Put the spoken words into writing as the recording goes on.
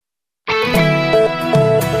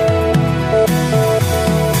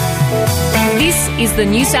is the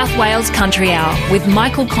New South Wales Country Hour with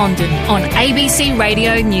Michael Condon on ABC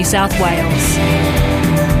Radio New South Wales.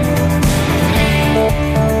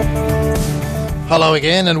 Hello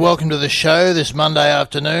again and welcome to the show this Monday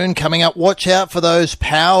afternoon. Coming up, watch out for those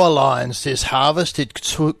power lines this harvest. It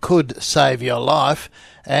could save your life.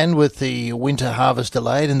 And with the winter harvest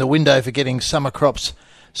delayed and the window for getting summer crops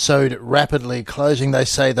sowed rapidly closing, they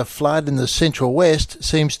say the flood in the Central West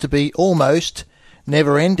seems to be almost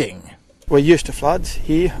never ending. We're used to floods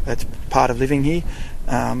here. That's part of living here.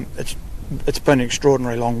 It's been an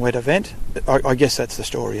extraordinary long wet event. I guess that's the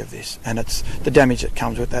story of this, and it's the damage that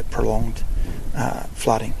comes with that prolonged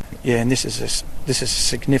flooding. Yeah, and this is a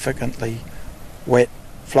significantly wet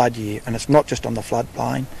flood year, and it's not just on the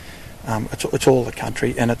floodplain. It's all the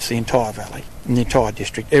country, and it's the entire valley and the entire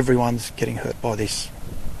district. Everyone's getting hurt by this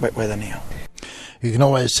wet weather now. You can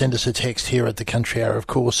always send us a text here at the Country Hour, of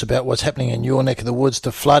course, about what's happening in your neck of the woods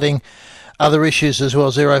to flooding. Other issues as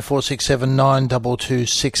well, 0467 922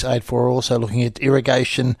 684. Also looking at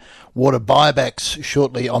irrigation water buybacks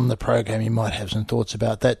shortly on the program. You might have some thoughts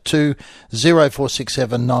about that too.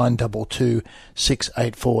 0467 922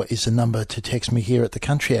 684 is the number to text me here at the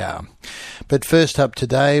Country Hour. But first up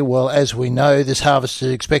today, well, as we know, this harvest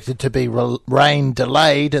is expected to be rain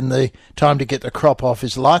delayed and the time to get the crop off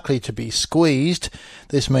is likely to be squeezed.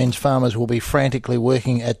 This means farmers will be frantically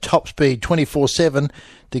working at top speed 24/7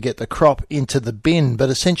 to get the crop into the bin. But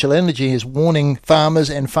Essential Energy is warning farmers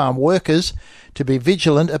and farm workers to be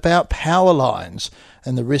vigilant about power lines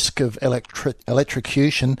and the risk of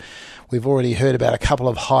electrocution. We've already heard about a couple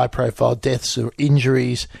of high-profile deaths or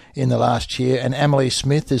injuries in the last year, and Emily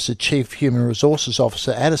Smith is the Chief Human Resources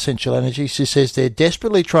Officer at Essential Energy. She says they're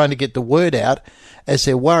desperately trying to get the word out as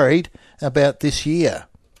they're worried about this year.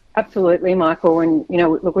 Absolutely, Michael. And,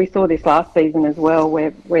 look, we saw this last season as well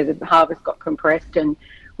where the harvest got compressed, and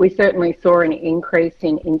we certainly saw an increase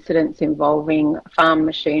in incidents involving farm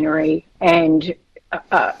machinery and,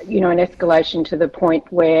 an escalation to the point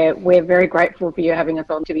where we're very grateful for you having us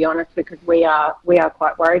on, to be honest, because we are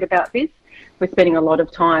quite worried about this. We're spending a lot of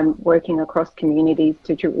time working across communities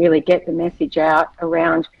to really get the message out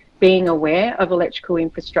around being aware of electrical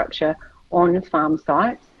infrastructure on farm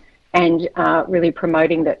sites and really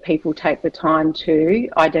promoting that people take the time to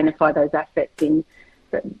identify those assets in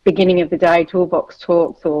the beginning of the day, toolbox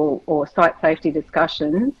talks or site safety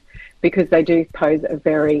discussions, because they do pose a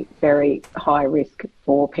very, very high risk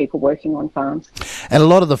for people working on farms. And a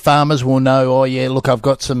lot of the farmers will know, oh yeah, look, I've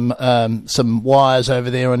got some wires over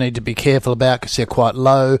there I need to be careful about because they're quite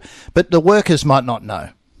low, but the workers might not know.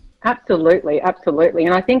 Absolutely.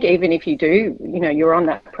 And I think even if you do, you're on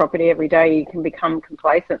that property every day, you can become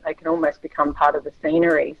complacent. They can almost become part of the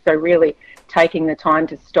scenery. So really taking the time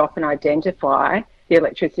to stop and identify the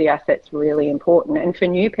electricity asset's really important. And for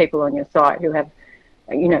new people on your site who have,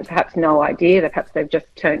 perhaps no idea, that perhaps they've just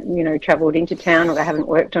travelled into town or they haven't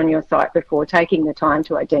worked on your site before, taking the time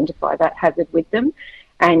to identify that hazard with them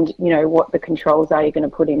and, what the controls are you're going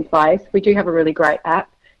to put in place. We do have a really great app.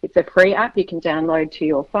 It's a free app you can download to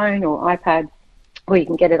your phone or iPad, or you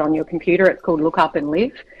can get it on your computer. It's called Look Up and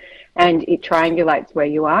Live, and it triangulates where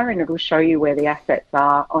you are and it'll show you where the assets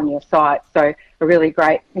are on your site. So a really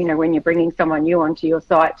great, when you're bringing someone new onto your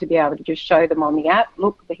site, to be able to just show them on the app,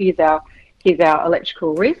 look, here's our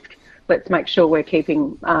electrical risk. Let's make sure we're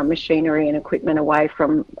keeping machinery and equipment away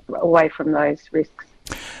from those risks.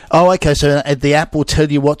 Oh, okay. So the app will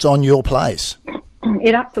tell you what's on your place.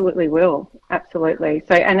 It absolutely will. Absolutely.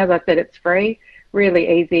 So, and as I said, it's free,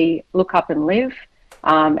 really easy. Look Up and Live.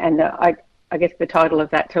 I guess the title of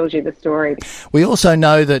that tells you the story. We also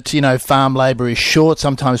know that, farm labour is short.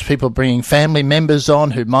 Sometimes people are bringing family members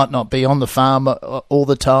on who might not be on the farm all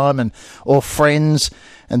the time or friends.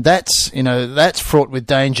 And that's fraught with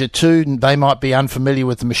danger too. They might be unfamiliar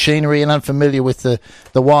with the machinery and unfamiliar with the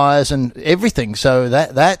wires and everything. So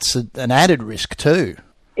that's an added risk too.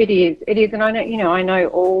 It is, and I know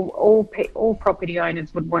all property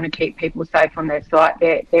owners would want to keep people safe on their site.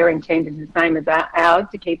 Their intent is the same as ours,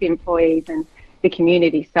 to keep employees and the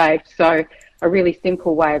community safe. So a really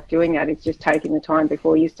simple way of doing that is just taking the time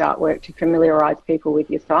before you start work to familiarise people with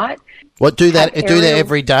your site. What do that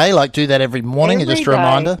every day? Like do that every morning? Every just a day,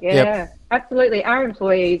 reminder? Yeah. Yep. Absolutely. Our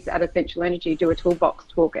employees at Essential Energy do a toolbox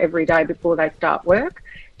talk every day before they start work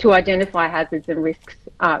to identify hazards and risks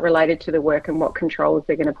related to the work and what controls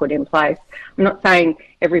they're going to put in place. I'm not saying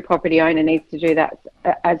every property owner needs to do that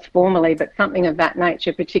as formally, but something of that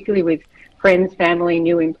nature, particularly with friends, family,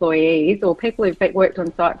 new employees, or people who've worked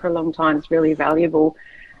on site for a long time, is really valuable.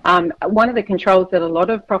 One of the controls that a lot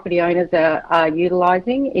of property owners are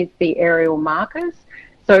utilising is the aerial markers.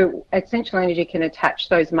 So Essential Energy can attach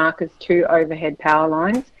those markers to overhead power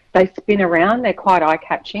lines. They spin around, they're quite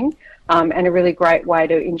eye-catching, and a really great way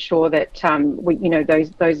to ensure that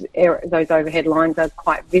those overhead lines are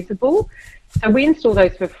quite visible. So we install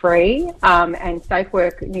those for free, and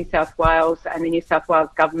SafeWork New South Wales and the New South Wales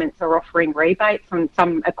governments are offering rebates on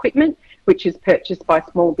some equipment which is purchased by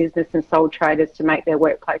small business and sole traders to make their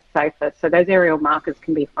workplace safer. So those aerial markers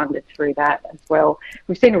can be funded through that as well.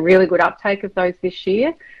 We've seen a really good uptake of those this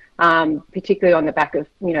year, particularly on the back of,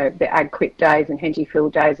 the AgQuip days and Henty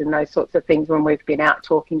Field days and those sorts of things when we've been out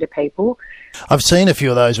talking to people. I've seen a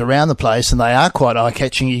few of those around the place and they are quite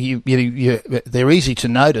eye-catching. They're easy to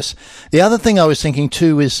notice. The other thing I was thinking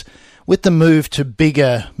too is with the move to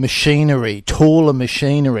bigger machinery, taller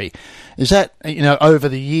machinery, is that, over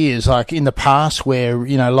the years, like in the past where,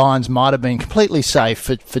 lines might have been completely safe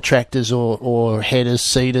for tractors or headers,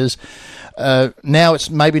 seeders, now it's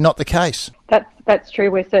maybe not the case? That's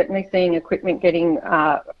true. We're certainly seeing equipment getting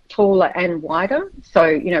taller and wider.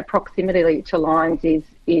 So, proximity to lines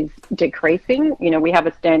is decreasing. We have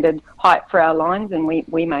a standard height for our lines and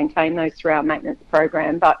we maintain those through our maintenance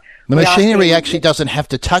program. But the machinery actually doesn't have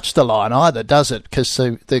to touch the line either, does it? Because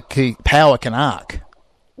the power can arc.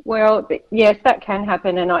 Well, yes, that can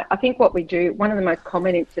happen. And I think what we do, one of the most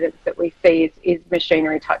common incidents that we see is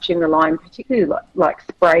machinery touching the line, particularly like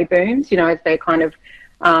spray booms, as they're kind of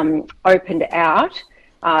opened out,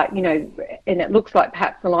 and it looks like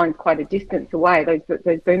perhaps the line's quite a distance away.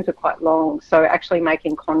 Those booms are quite long. So actually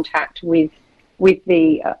making contact with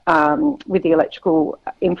the electrical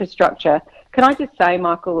infrastructure. Can I just say,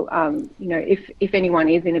 Michael, if anyone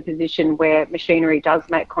is in a position where machinery does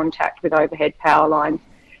make contact with overhead power lines,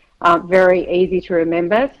 very easy to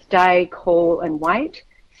remember, stay, call and wait.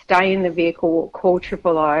 Stay in the vehicle, call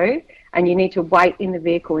 000, and you need to wait in the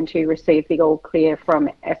vehicle until you receive the all clear from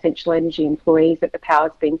Essential Energy employees that the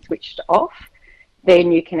power's been switched off.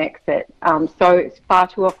 Then you can exit. So far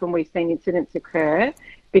too often we've seen incidents occur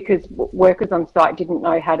because workers on site didn't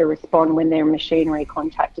know how to respond when their machinery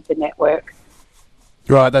contacted the network.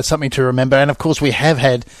 Right, that's something to remember. And, of course, we have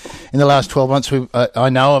had, in the last 12 months, I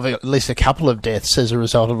know of at least a couple of deaths as a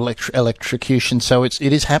result of electrocution, so it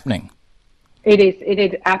is happening. It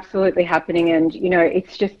is absolutely happening, and,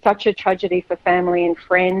 it's just such a tragedy for family and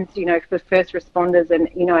friends, for first responders and,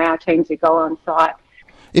 our teams who go on site.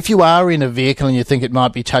 If you are in a vehicle and you think it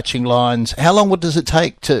might be touching lines, how long does it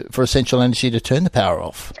take for Essential Energy to turn the power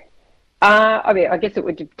off? I guess it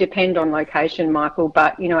would depend on location, Michael,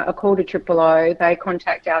 but, a call to 000, they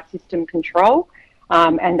contact our system control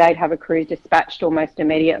and they'd have a crew dispatched almost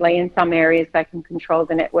immediately. In some areas, they can control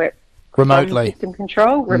the network remotely. System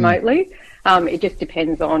control remotely. It just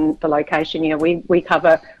depends on the location. We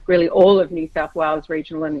cover really all of New South Wales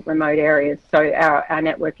regional and remote areas, so our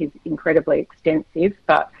network is incredibly extensive,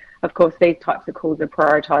 but of course these types of calls are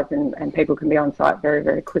prioritised and people can be on site very,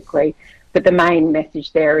 very quickly. But the main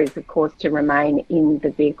message there is, of course, to remain in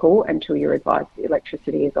the vehicle until you're advised the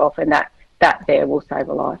electricity is off, and that there will save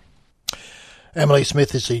a life. Emily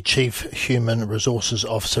Smith is the Chief Human Resources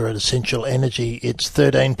Officer at Essential Energy. It's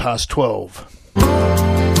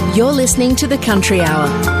 12:13. You're listening to The Country Hour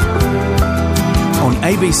on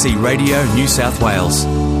ABC Radio New South Wales.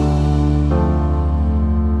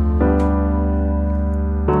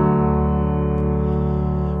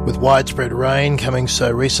 With widespread rain coming so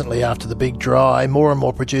recently after the big dry, more and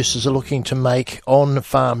more producers are looking to make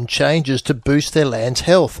on-farm changes to boost their land's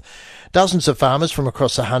health. Dozens of farmers from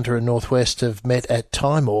across the Hunter and Northwest have met at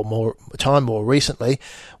Time More recently,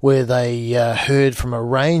 where they heard from a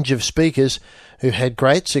range of speakers who had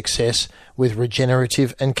great success with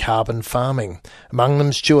regenerative and carbon farming. Among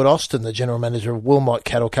them, Stuart Austin, the General Manager of Wilmot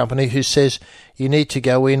Cattle Company, who says you need to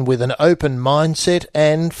go in with an open mindset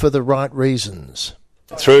and for the right reasons.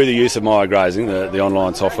 Through the use of MyGrazing, the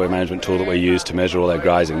online software management tool that we use to measure all our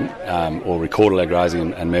grazing, or record all our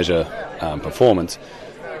grazing and measure performance,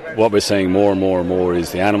 what we're seeing more and more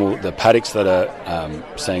is the paddocks that are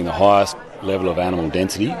seeing the highest level of animal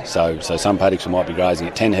density. So some paddocks might be grazing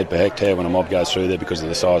at 10 head per hectare when a mob goes through there because of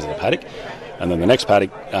the size of the paddock, and then the next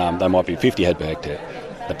paddock they might be 50 head per hectare.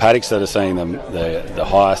 The paddocks that are seeing the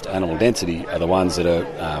highest animal density are the ones that are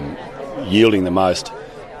yielding the most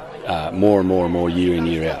more and more year in,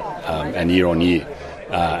 year out, and year on year.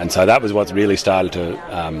 And so that was what's really started to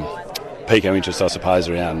pique our interest, I suppose,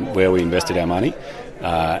 around where we invested our money.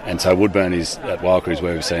 And so Woodburn is at Wildcrew is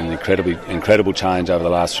where we've seen an incredible change over the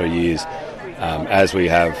last 3 years as we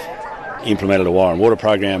have implemented a wire and water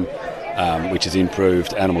program, which has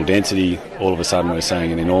improved animal density. All of a sudden we're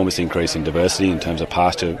seeing an enormous increase in diversity in terms of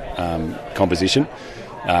pasture composition.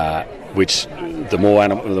 which the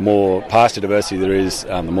more pasture diversity there is,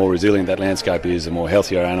 the more resilient that landscape is, the more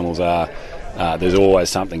healthier animals are. There's always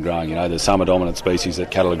something growing. There's summer dominant species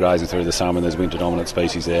that cattle are grazing through the summer, and there's winter dominant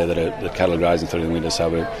species there that cattle are grazing through the winter.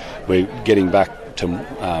 So we're getting back to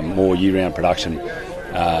more year-round production,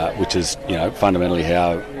 which is fundamentally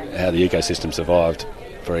how the ecosystem survived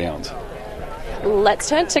for eons. Let's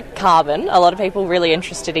turn to carbon. A lot of people really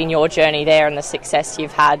interested in your journey there and the success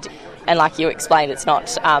you've had. And like you explained, it's not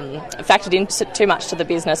factored into too much to the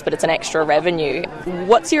business, but it's an extra revenue.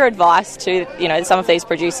 What's your advice to some of these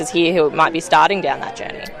producers here who might be starting down that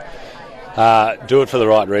journey? Do it for the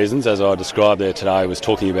right reasons. As I described there today, I was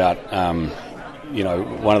talking about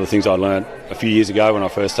one of the things I learned a few years ago when I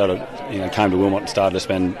first started, came to Wilmot and started to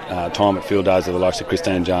spend time at field days with the likes of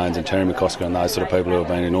Christine Jones and Terry McCosker and those sort of people who have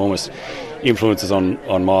been enormous influences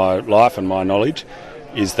on my life and my knowledge,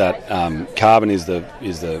 is that carbon is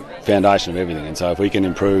the foundation of everything. And so if we can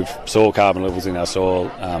improve soil carbon levels in our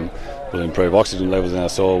soil, we'll improve oxygen levels in our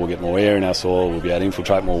soil, we'll get more air in our soil, we'll be able to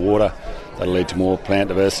infiltrate more water. That'll lead to more plant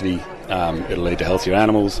diversity, it'll lead to healthier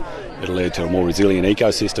animals, it'll lead to a more resilient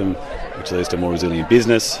ecosystem, which leads to a more resilient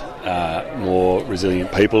business, more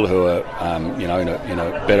resilient people who are in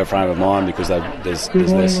a better frame of mind because there's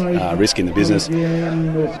less risk in the business.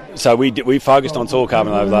 So we focused on soil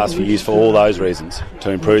carbon over the last few years for all those reasons, to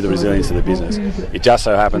improve the resilience of the business. It just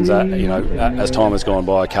so happens that as time has gone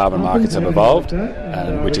by, carbon markets have evolved,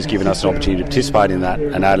 which has given us an opportunity to participate in that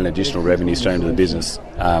and add an additional revenue stream to the business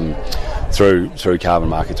through carbon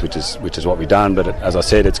markets, which is what we've done. But as I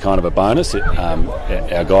said, it's kind of a bonus.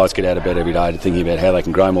 Our guys get out of bed every day thinking about how they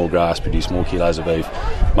can grow more grass, produce more kilos of beef,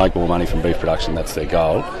 make more money from beef production. That's their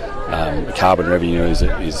goal. Carbon revenue is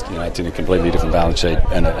it's in a completely different balance sheet,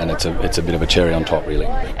 and it's a bit of a cherry on top, really.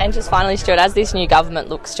 And just finally, Stuart, as this new government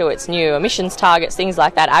looks to its new emissions targets, things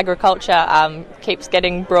like that, agriculture keeps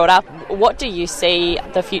getting brought up. What do you see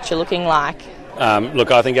the future looking like?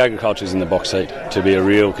 Look, I think agriculture is in the box seat to be a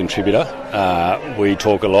real contributor. We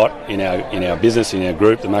talk a lot in our business, in our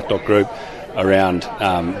group, the MacDoc Group, around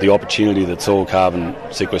the opportunity that soil carbon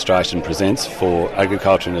sequestration presents for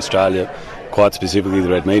agriculture in Australia, quite specifically the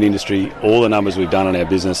red meat industry. All the numbers we've done on our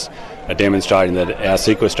business are demonstrating that our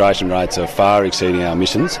sequestration rates are far exceeding our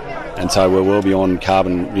emissions, and so we're well beyond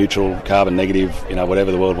carbon neutral, carbon negative,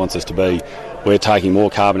 whatever the world wants us to be. We're taking more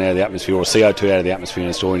carbon out of the atmosphere, or CO2 out of the atmosphere,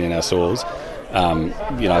 and storing it in our soils.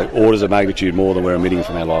 Orders of magnitude more than we're emitting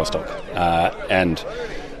from our livestock.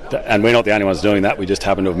 And we're not the only ones doing that. We just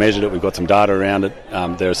happen to have measured it. We've got some data around it.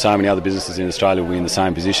 There are so many other businesses in Australia who are in the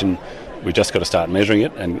same position. We've just got to start measuring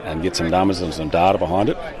it and get some numbers and some data behind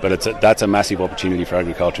it. But that's a massive opportunity for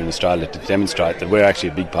agriculture in Australia to demonstrate that we're actually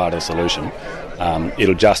a big part of the solution.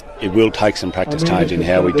 It will take some practice change in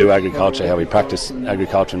how we do agriculture, how we practice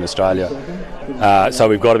agriculture in Australia. So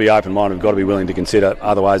we've got to be open-minded, we've got to be willing to consider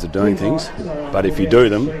other ways of doing things. But if you do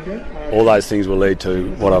them, all those things will lead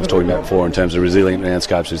to what I was talking about before in terms of resilient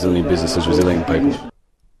landscapes, resilient businesses, resilient people.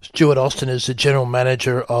 Stuart Austin is the General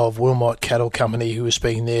Manager of Wilmot Cattle Company, who was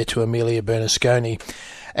speaking there to Amelia Bernasconi.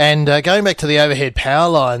 And going back to the overhead power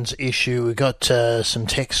lines issue, we got some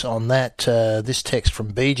text on that. This text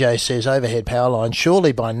from BJ says, overhead power lines,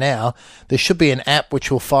 surely by now there should be an app which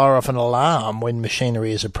will fire off an alarm when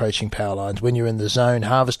machinery is approaching power lines. When you're in the zone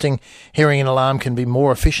harvesting, hearing an alarm can be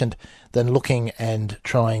more efficient than looking and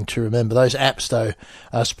trying to remember. Those apps, though,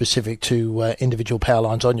 are specific to individual power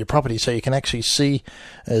lines on your property, so you can actually see,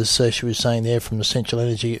 as she was saying there from Essential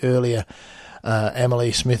Energy earlier,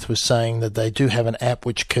 Emily Smith was saying that they do have an app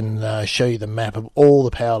which can show you the map of all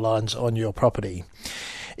the power lines on your property.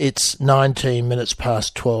 It's 19 minutes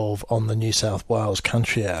past 12 on the New South Wales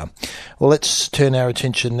Country Hour. Well, let's turn our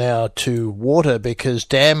attention now to water, because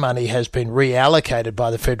dam money has been reallocated by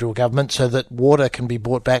the federal government so that water can be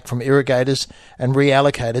brought back from irrigators and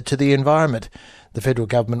reallocated to the environment. The federal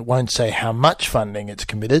government won't say how much funding it's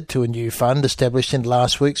committed to a new fund established in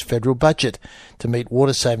last week's federal budget to meet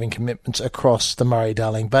water-saving commitments across the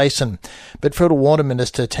Murray-Darling Basin. But Federal Water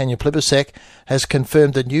Minister Tanya Plibersek has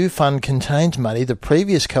confirmed the new fund contains money the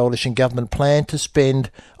previous coalition government planned to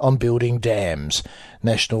spend on building dams.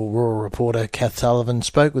 National Rural reporter Kath Sullivan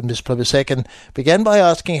spoke with Ms Plibersek and began by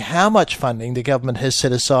asking how much funding the government has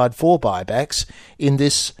set aside for buybacks in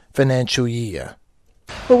this financial year.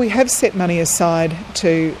 Well, we have set money aside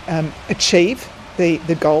to achieve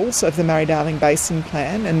the goals of the Murray-Darling Basin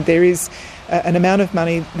Plan, and there is an amount of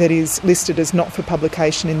money that is listed as not for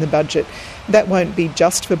publication in the budget. That won't be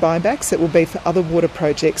just for buybacks, it will be for other water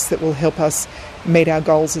projects that will help us meet our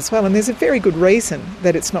goals as well. And there's a very good reason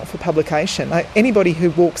that it's not for publication. Anybody who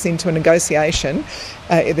walks into a negotiation,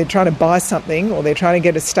 they're trying to buy something or they're trying to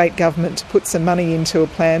get a state government to put some money into a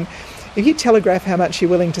plan, if you telegraph how much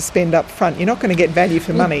you're willing to spend up front, you're not going to get value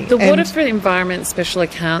for money. The Water for the Environment Special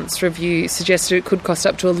Accounts Review suggested it could cost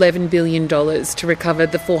up to $11 billion to recover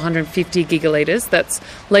the 450 gigalitres. That's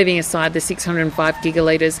leaving aside the 605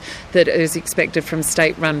 gigalitres that is expected from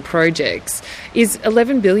state-run projects. Is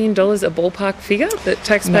 $11 billion a ballpark figure that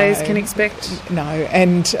taxpayers can expect? No,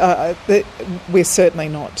 and we're certainly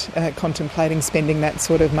not contemplating spending that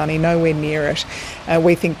sort of money, nowhere near it.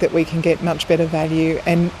 We think that we can get much better value,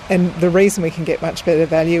 and the reason we can get much better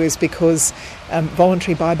value is because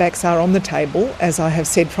voluntary buybacks are on the table. As I have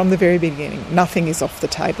said from the very beginning, nothing is off the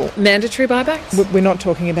table. Mandatory buybacks? We're not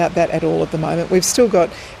talking about that at all at the moment. We've still got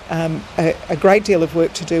a great deal of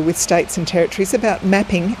work to do with states and territories about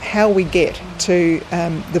mapping how we get to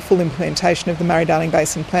the full implementation of the Murray-Darling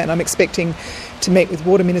Basin Plan. I'm expecting to meet with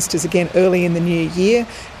water ministers again early in the new year.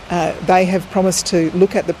 They have promised to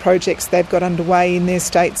look at the projects they've got underway in their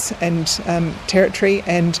states and territory,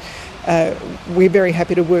 and we're very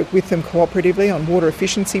happy to work with them cooperatively on water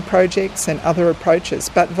efficiency projects and other approaches.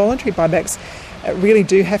 But voluntary buybacks really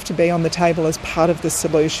do have to be on the table as part of the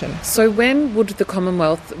solution. So when would the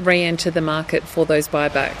Commonwealth re-enter the market for those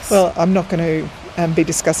buybacks? Well, I'm not going to be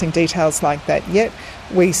discussing details like that yet.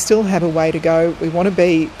 We still have a way to go. We want to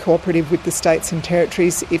be cooperative with the states and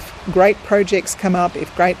territories. If great projects come up,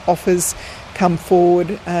 if great offers come forward,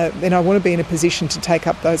 then I want to be in a position to take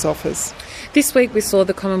up those offers. This week we saw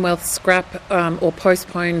the Commonwealth scrap or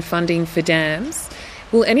postpone funding for dams.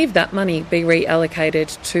 Will any of that money be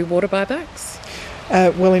reallocated to water buybacks?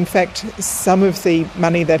 Well, in fact, some of the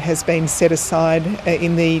money that has been set aside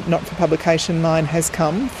in the not-for-publication line has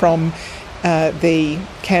come from the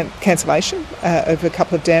cancellation of a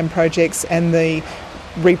couple of dam projects and the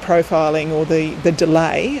reprofiling or the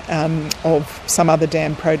delay of some other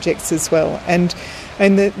dam projects as well. And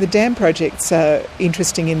the dam projects are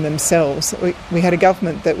interesting in themselves. We had a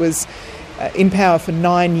government that was in power for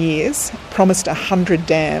 9 years, promised 100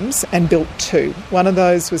 dams and built 2. One of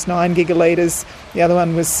those was 9 gigalitres, the other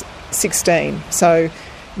one was 16. So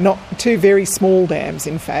not 2 very small dams,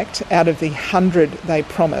 in fact, out of the 100 they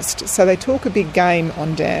promised. So they talk a big game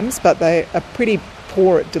on dams, but they are pretty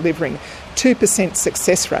poor at delivering. 2%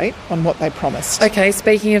 success rate on what they promised. Okay,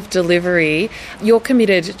 speaking of delivery, you're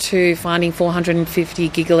committed to finding 450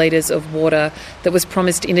 gigalitres of water that was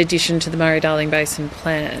promised in addition to the Murray-Darling Basin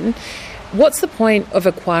Plan. What's the point of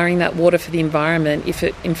acquiring that water for the environment if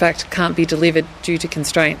it, in fact, can't be delivered due to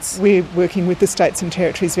constraints? We're working with the states and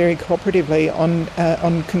territories very cooperatively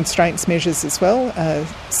on constraints measures as well,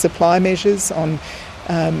 supply measures, on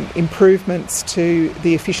improvements to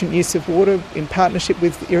the efficient use of water in partnership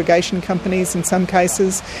with irrigation companies in some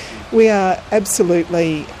cases. We are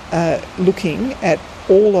absolutely looking at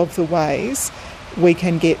all of the ways we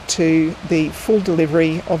can get to the full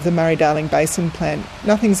delivery of the Murray-Darling Basin Plan.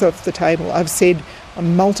 Nothing's off the table. I've said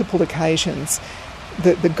on multiple occasions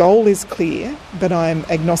that the goal is clear, but I'm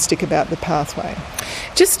agnostic about the pathway.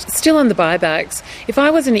 Just still on the buybacks, if I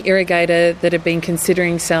was an irrigator that had been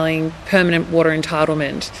considering selling permanent water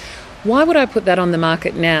entitlement, why would I put that on the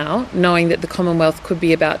market now, knowing that the Commonwealth could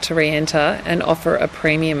be about to re-enter and offer a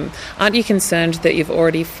premium? Aren't you concerned that you've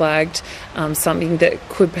already flagged something that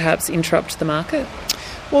could perhaps interrupt the market?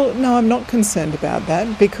 Well, no, I'm not concerned about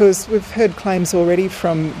that, because we've heard claims already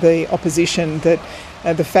from the opposition that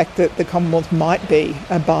the fact that the Commonwealth might be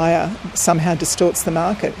a buyer somehow distorts the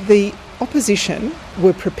market. The opposition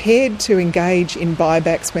were prepared to engage in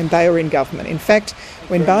buybacks when they were in government. In fact,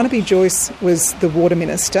 when Barnaby Joyce was the Water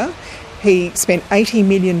Minister, he spent $80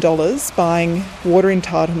 million buying water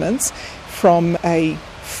entitlements from a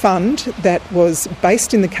fund that was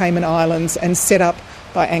based in the Cayman Islands and set up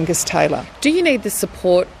by Angus Taylor. Do you need the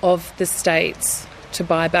support of the states to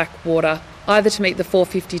buy back water, either to meet the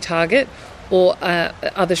 450 target or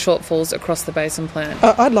other shortfalls across the Basin Plan?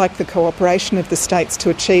 I'd like the cooperation of the states to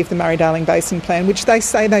achieve the Murray-Darling Basin Plan, which they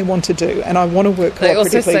say they want to do, and I want to work cooperatively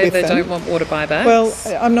with them. They also say they don't want water buybacks. Well,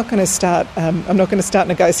 I'm not going to start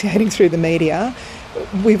negotiating through the media.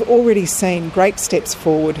 We've already seen great steps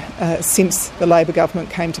forward since the Labor government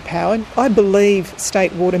came to power. I believe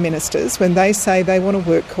state water ministers when they say they want to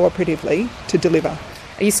work cooperatively to deliver.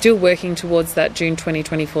 Are you still working towards that June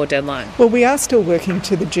 2024 deadline? Well, we are still working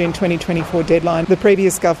to the June 2024 deadline. The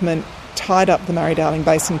previous government tied up the Murray-Darling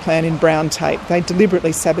Basin Plan in brown tape. They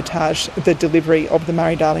deliberately sabotaged the delivery of the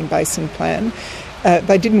Murray-Darling Basin Plan.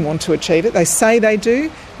 They didn't want to achieve it. They say they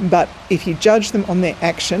do, but if you judge them on their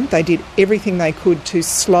action, they did everything they could to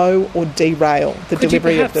slow or derail the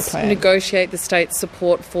delivery of the plan. Could you perhaps negotiate the state's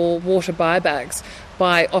support for water buybacks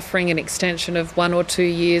by offering an extension of 1 or 2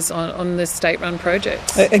 years on the state-run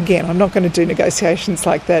projects? Again, I'm not going to do negotiations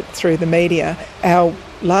like that through the media. Our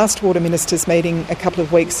last Water Ministers meeting a couple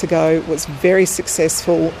of weeks ago was very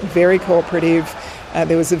successful, very cooperative.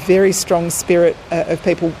 There was a very strong spirit of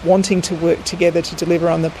people wanting to work together to deliver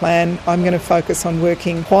on the plan. I'm going to focus on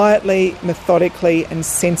working quietly, methodically and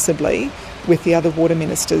sensibly with the other water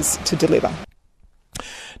ministers to deliver.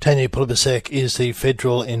 Tanya Plibersek is the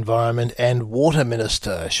Federal Environment and Water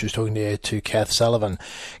Minister. She was talking to Kath Sullivan.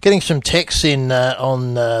 Getting some texts in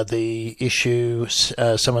on the issue.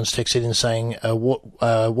 Someone's texted in saying, what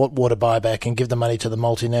water buyback and give the money to the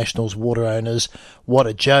multinationals, water owners. What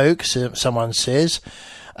a joke, someone says.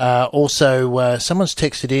 Also, someone's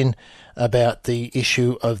texted in about the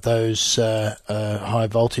issue of those high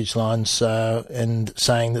voltage lines and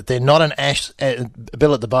saying that they're not an asset.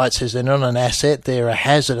 Bill at the Bite says they're not an asset, they're a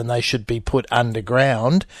hazard and they should be put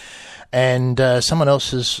underground. And someone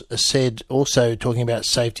else has said, also talking about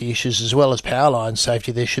safety issues as well as power line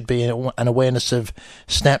safety, there should be an awareness of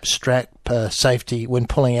snap strap safety when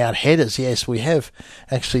pulling out headers. Yes, we have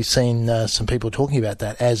actually seen some people talking about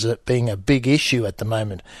that as it being a big issue at the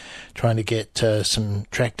moment, trying to get some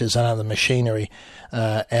tractors and other machinery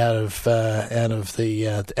out of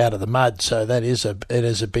the mud. So it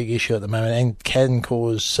is a big issue at the moment and can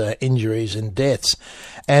cause injuries and deaths.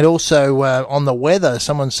 And also on the weather,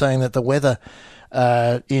 someone's saying that the weather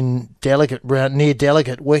in Delegate, near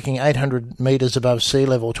Delegate, working 800 metres above sea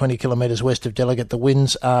level, 20 kilometres west of Delegate, the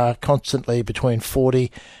winds are constantly between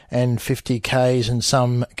 40 and 50 k's, and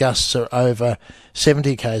some gusts are over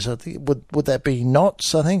 70 k's. I think, would that be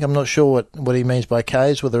knots? I think I'm not sure what he means by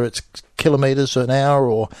k's, whether it's kilometres an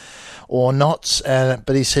hour or knots.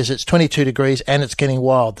 But he says it's 22 degrees and it's getting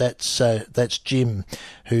wild. That's Jim,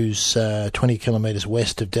 who's 20 kilometres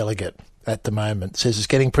west of Delegate at the moment. Says it's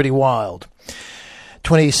getting pretty wild.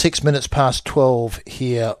 26 minutes past 12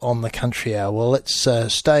 here on the Country Hour. Well, let's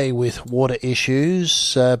stay with water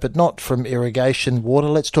issues, but not from irrigation water.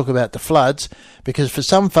 Let's talk about the floods, because for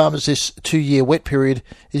some farmers this 2-year wet period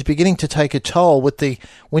is beginning to take a toll, with the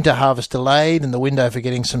winter harvest delayed and the window for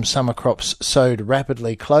getting some summer crops sowed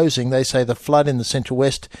rapidly closing. They say the flood in the Central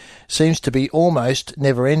West seems to be almost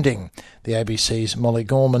never-ending. The ABC's Molly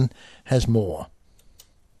Gorman has more.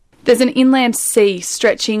 There's an inland sea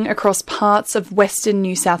stretching across parts of western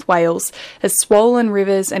New South Wales as swollen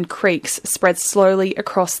rivers and creeks spread slowly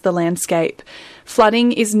across the landscape.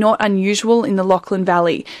 Flooding is not unusual in the Lachlan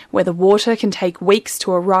Valley, where the water can take weeks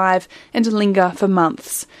to arrive and linger for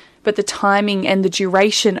months. But the timing and the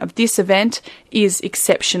duration of this event is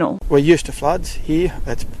exceptional. We're used to floods here.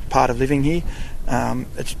 That's part of living here.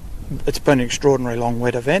 It's been an extraordinary long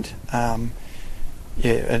wet event.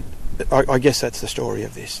 I guess that's the story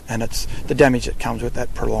of this, and it's the damage that comes with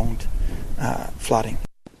that prolonged flooding.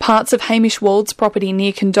 Parts of Hamish Wald's property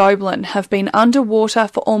near Condobolin have been underwater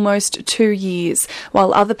for almost 2 years,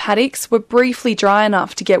 while other paddocks were briefly dry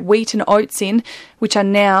enough to get wheat and oats in, which are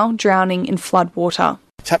now drowning in flood water.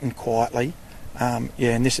 It's happened quietly,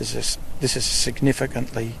 and this is a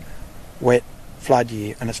significantly wet flood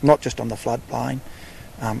year, and it's not just on the floodplain.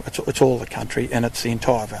 It's all the country, and it's the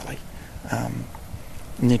entire valley.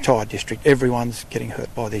 In the entire district, everyone's getting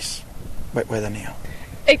hurt by this wet weather now.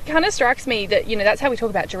 It kind of strikes me that, that's how we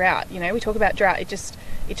talk about drought. We talk about drought, it just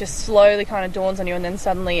slowly kind of dawns on you, and then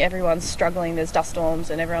suddenly everyone's struggling. There's dust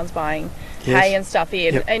storms and everyone's buying hay and stuff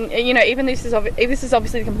in. Yep. And even this is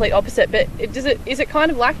obviously the complete opposite, but is it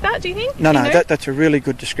kind of like that, do you think? No, that's a really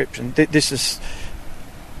good description. This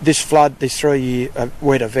flood, this 3-year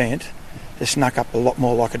wet event, has snuck up a lot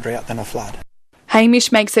more like a drought than a flood.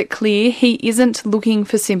 Hamish makes it clear he isn't looking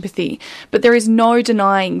for sympathy, but there is no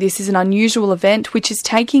denying this is an unusual event which is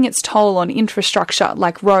taking its toll on infrastructure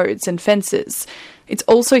like roads and fences. It's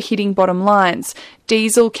also hitting bottom lines.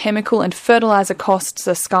 Diesel, chemical and fertiliser costs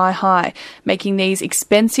are sky high, making these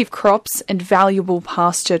expensive crops and valuable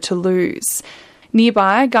pasture to lose.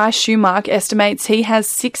 Nearby, Guy Schumark estimates he has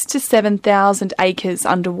 6,000 to 7,000 acres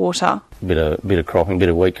underwater. Bit of cropping, bit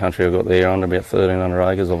of wheat country I've got there under about 1,300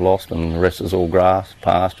 acres I've lost, and the rest is all grass,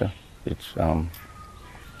 pasture. It's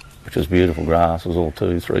which is beautiful grass. It was all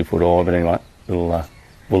 2-3 foot high, but anyway,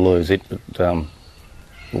 we'll lose it, but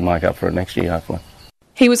we'll make up for it next year hopefully.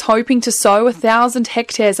 He was hoping to sow 1,000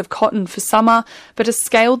 hectares of cotton for summer, but has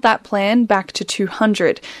scaled that plan back to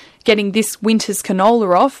 200. Getting this winter's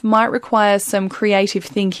canola off might require some creative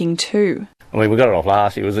thinking too. I mean, we got it off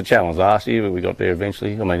last year. It was a challenge last year, but we got there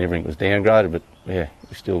eventually. I mean, everything was downgraded, but we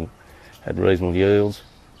still had reasonable yields,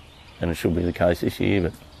 and it should be the case this year,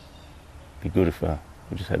 but it'd be good if we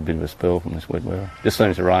just had a bit of a spell from this wet weather. It just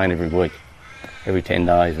seems to rain every week. Every 10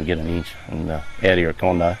 days we get an inch, and out here at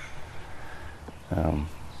Condo,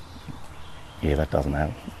 that doesn't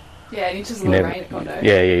happen. Yeah, an inch is a lot of rain at Condo.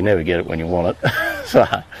 Yeah, you never get it when you want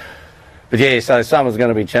it. so summer's going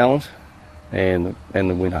to be challenged, and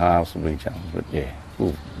the winter harvest will be challenged, but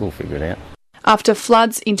we'll figure it out. After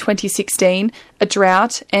floods in 2016, a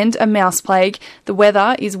drought and a mouse plague, the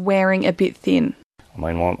weather is wearing a bit thin. I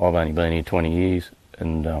mean, I've only been here 20 years,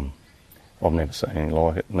 and I've never seen anything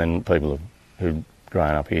like it. And then people who've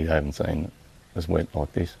grown up here haven't seen it as wet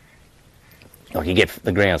like this. Like, you get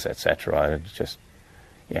the ground's that saturated, it's just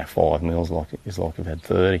 5 mils like you've had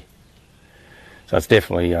 30. So it's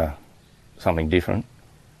definitely something different.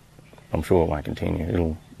 I'm sure it won't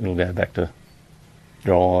continue. It'll go back to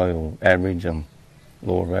dry or average.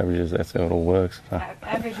 Law of averages, that's how it all works. So.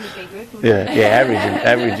 Average would be good.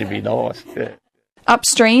 Average would be nice. Yeah.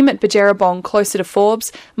 Upstream at Budjerabong, closer to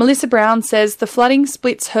Forbes, Melissa Brown says the flooding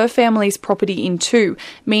splits her family's property in two,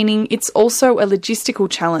 meaning it's also a logistical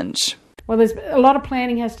challenge. Well, there's a lot of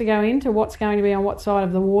planning has to go into what's going to be on what side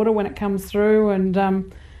of the water when it comes through,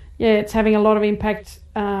 and it's having a lot of impact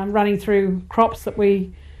running through crops that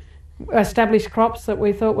we established crops that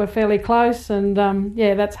we thought were fairly close, and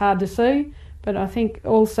that's hard to see. But I think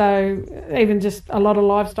also even just a lot of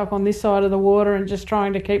livestock on this side of the water and just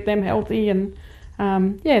trying to keep them healthy, and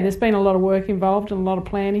there's been a lot of work involved and a lot of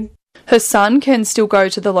planning. Her son can still go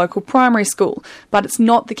to the local primary school, but it's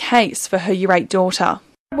not the case for her Year 8 daughter.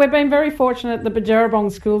 We've been very fortunate that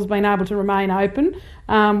Budjerabong School's been able to remain open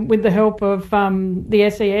with the help of the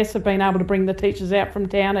SES have been able to bring the teachers out from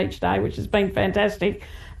town each day, which has been fantastic.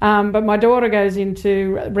 But my daughter goes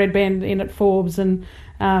into Red Bend in at Forbes, and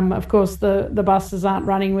of course the buses aren't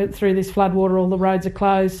running through this floodwater, all the roads are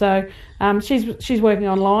closed. So she's working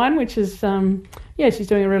online, which is, she's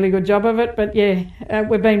doing a really good job of it. But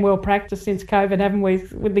we've been well practiced since COVID, haven't we,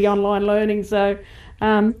 with the online learning. So,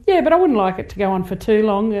 but I wouldn't like it to go on for too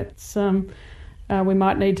long. It's we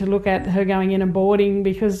might need to look at her going in and boarding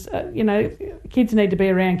because, kids need to be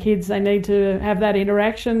around kids. They need to have that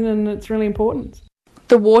interaction, and it's really important.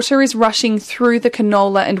 The water is rushing through the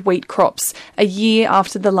canola and wheat crops a year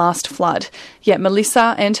after the last flood. Yet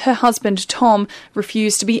Melissa and her husband Tom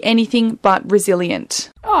refuse to be anything but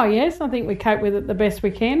resilient. Oh yes, I think we cope with it the best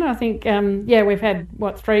we can. I think, we've had,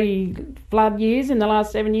 3 flood years in the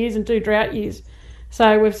last 7 years and 2 drought years.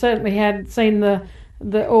 So we've certainly seen the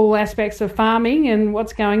all aspects of farming and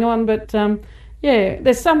what's going on. But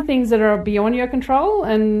there's some things that are beyond your control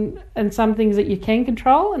and some things that you can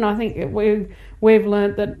control. And I think we've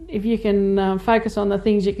learnt that if you can focus on the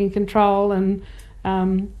things you can control and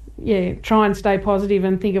try and stay positive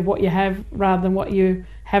and think of what you have rather than what you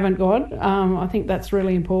haven't got, I think that's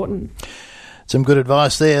really important. Some good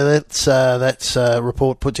advice there. That's a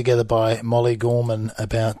report put together by Molly Gorman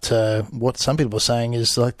about what some people are saying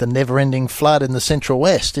is like the never-ending flood in the Central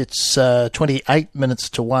West. It's 28 minutes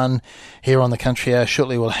to 1 here on the Country Hour.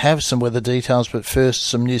 Shortly we'll have some weather details, but first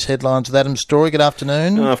some news headlines with Adam Story. Good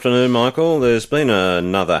afternoon. Good afternoon, Michael. There's been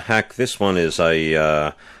another hack. This one is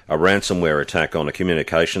a ransomware attack on a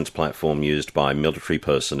communications platform used by military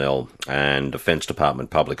personnel and Defence Department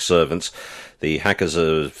public servants. The hackers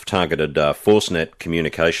have targeted ForceNet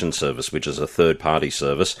Communication Service, which is a third-party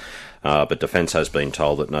service, but Defence has been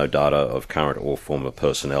told that no data of current or former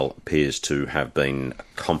personnel appears to have been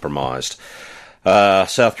compromised.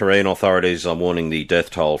 South Korean authorities are warning the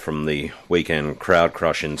death toll from the weekend crowd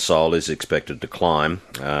crush in Seoul is expected to climb.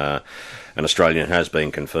 An Australian has been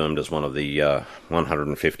confirmed as one of the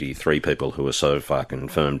 153 people who are so far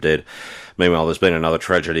confirmed dead. Meanwhile, there's been another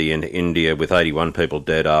tragedy in India with 81 people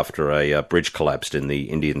dead after a bridge collapsed in the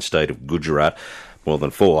Indian state of Gujarat. More than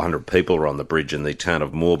 400 people were on the bridge in the town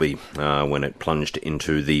of Morbi when it plunged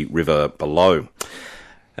into the river below.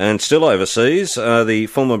 And still overseas, the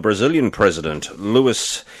former Brazilian president,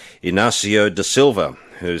 Luis Inácio da Silva,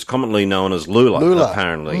 who's commonly known as Lula.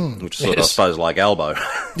 Apparently, which is sort of, I suppose, like Albo.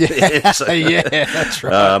 Yeah, that's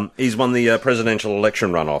right. He's won the presidential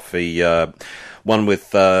election runoff. He won with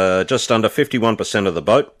just under 51% of the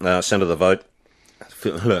vote,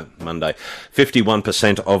 Monday,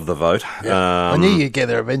 51% of the vote. I knew you'd get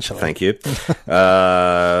there eventually. Thank you.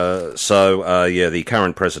 The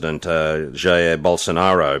current president, Jair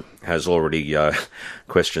Bolsonaro, has already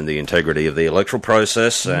questioned the integrity of the electoral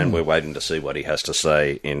process, and we're waiting to see what he has to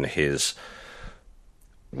say in his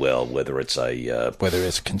Well, whether it's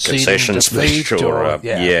concession speech or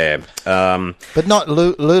but not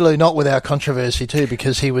Lulu, not without controversy too,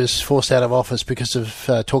 because he was forced out of office because of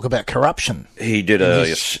talk about corruption. He did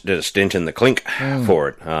a stint in the clink for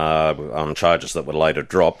it on charges that were later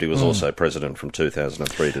dropped. He was also president from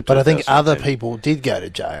 2003 to. But I think other people did go to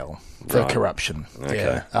jail for corruption.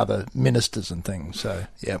 Okay, other ministers and things. So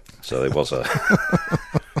So there was a.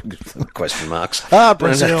 Question marks.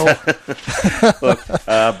 Brazil. Look,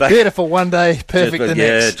 beautiful one day, perfect the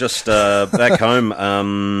next. Just back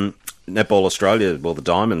home, Netball Australia, well, the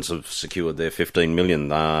Diamonds have secured their $15 million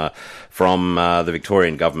from the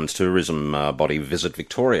Victorian government's tourism body Visit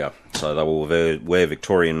Victoria. So they will wear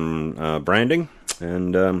Victorian branding.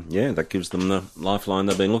 And, that gives them the lifeline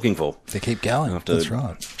they've been looking for. They keep going. That's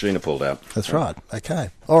right. Gina pulled out. That's right. Okay.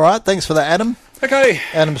 All right. Thanks for that, Adam. Okay.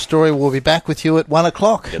 Adam Story will be back with you at 1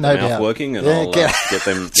 o'clock. Get the mouth working and I'll get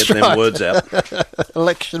them words out.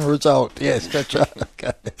 Election result. Yes, that's right.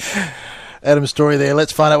 Okay. Adam Story there.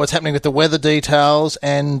 Let's find out what's happening with the weather details.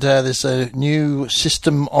 And there's a new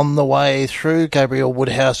system on the way through. Gabrielle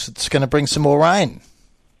Woodhouse, it's going to bring some more rain.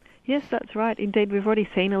 Yes, that's right. Indeed, we've already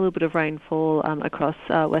seen a little bit of rainfall across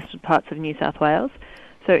western parts of New South Wales.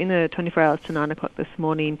 So in the 24 hours to 9 o'clock this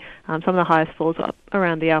morning, some of the highest falls were up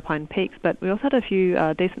around the Alpine Peaks, but we also had a few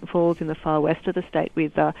decent falls in the far west of the state,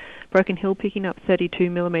 with Broken Hill picking up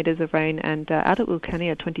 32 millimetres of rain and out at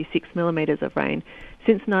Wilcannia 26 millimetres of rain.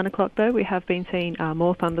 Since 9 o'clock, though, we have been seeing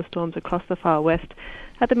more thunderstorms across the far west.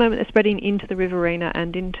 At the moment, they're spreading into the Riverina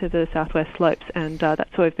and into the southwest slopes, and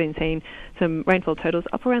that's why we've been seeing some rainfall totals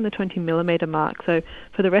up around the 20 millimetre mark. So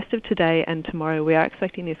for the rest of today and tomorrow, we are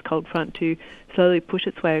expecting this cold front to slowly push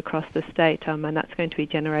its way across the state, and that's going to be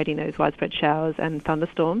generating those widespread showers and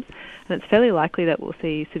thunderstorms. And it's fairly likely that we'll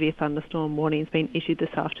see severe thunderstorm warnings being issued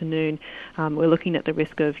this afternoon. We're looking at the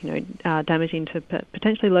risk of, damaging to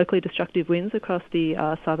potentially locally destructive winds across the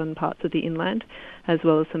southern parts of the inland, as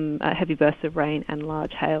well as some heavy bursts of rain and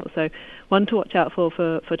large hail. So one to watch out for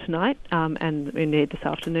tonight and indeed this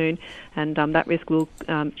afternoon. And that risk will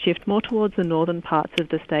shift more towards the northern parts of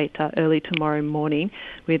the state early tomorrow morning,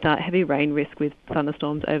 with heavy rain risk with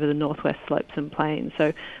thunderstorms over the northwest slopes and plains. So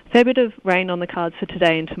a fair bit of rain on the cards for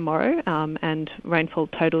today and tomorrow, and rainfall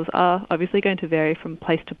totals are obviously going to vary from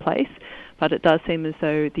place to place, but it does seem as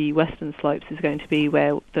though the western slopes is going to be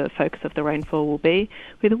where the focus of the rainfall will be,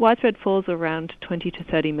 with widespread falls around 20 to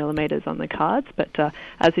 30 millimetres on the cards. But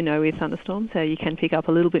as you know, with thunderstorms, you can pick up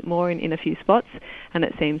a little bit more in a few spots, and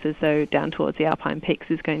it seems as though down towards the Alpine Peaks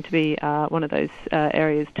is going to be one of those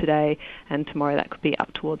areas today, and tomorrow that could be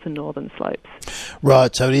up towards the northern slopes.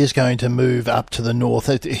 Right, so it is going to move up to the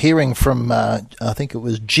north. Hearing from, I think it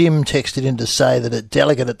was Jim texted in to say that at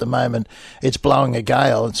Delegate at the moment it's blowing a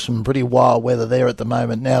gale. It's some pretty wild weather there at the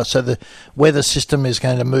moment now. So the weather system is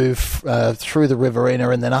going to move through the Riverina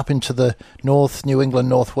and then up into the north, New England,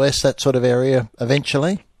 northwest, that sort of area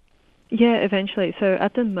eventually? Yeah, eventually. So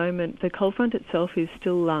at the moment, the cold front itself is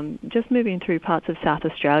still just moving through parts of South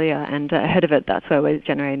Australia, and ahead of it, that's where we're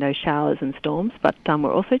generating those showers and storms. But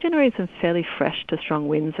we're also generating some fairly fresh to strong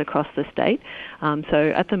winds across the state.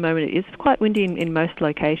 So at the moment, it is quite windy in most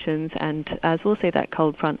locations, and as we'll see that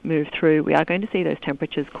cold front move through, we are going to see those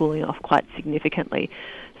temperatures cooling off quite significantly.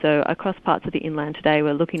 So across parts of the inland today,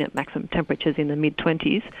 we're looking at maximum temperatures in the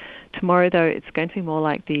mid-20s. Tomorrow, though, it's going to be more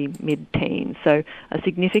like the mid-teens. So a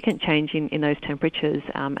significant change in those temperatures.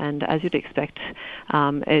 And as you'd expect,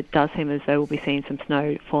 it does seem as though we'll be seeing some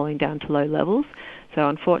snow falling down to low levels. So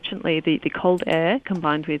unfortunately, the cold air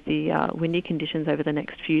combined with the windy conditions over the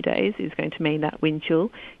next few days is going to mean that wind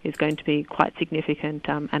chill is going to be quite significant,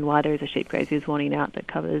 and why there is a sheep grazers warning out that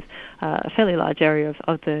covers a fairly large area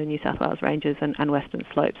of the New South Wales ranges and western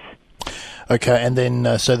slopes. Okay, and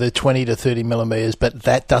then so the 20 to 30 millimetres, but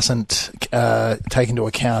that doesn't take into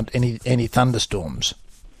account any thunderstorms?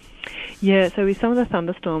 Yeah, so with some of the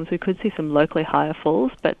thunderstorms, we could see some locally higher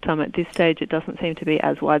falls, but at this stage it doesn't seem to be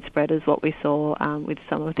as widespread as what we saw with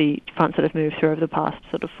some of the fronts that have moved through over the past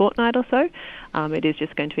sort of fortnight or so. It is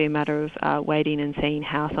just going to be a matter of waiting and seeing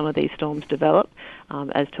how some of these storms develop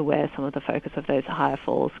as to where some of the focus of those higher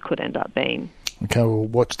falls could end up being. Okay, well,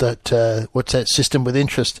 watch that system with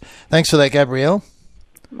interest. Thanks for that, Gabrielle.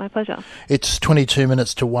 My pleasure. It's 22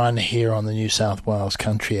 minutes to 1 here on the New South Wales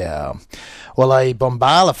Country Hour. Well, a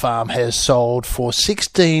Bombala farm has sold for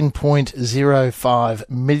 $16.05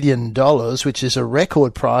 million, which is a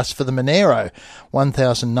record price for the Monero.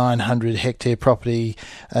 1,900 hectare property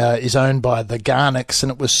is owned by the Garnicks, and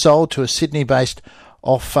it was sold to a Sydney-based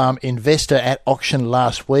off-farm investor at auction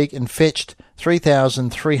last week and fetched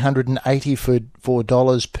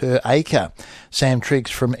 $3,384 per acre. Sam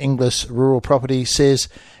Triggs from Inglis Rural Property says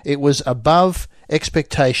it was above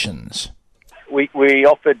expectations. We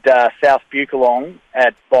offered South Bukalong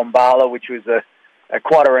at Bombala, which was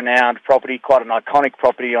quite a renowned property, quite an iconic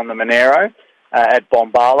property on the Monero at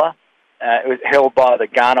Bombala. It was held by the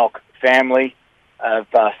Garnock family of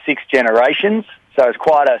 6 generations, so it's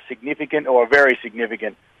quite a significant or a very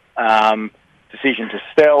significant decision to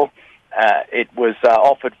sell. It was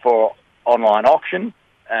offered for online auction.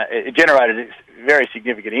 It generated very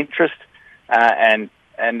significant interest and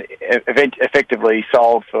effectively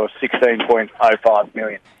sold for $16.05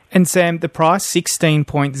 million. And Sam, the price,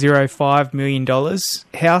 $16.05 million,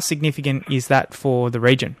 how significant is that for the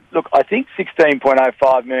region? Look, I think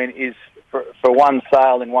 $16.05 million is, for one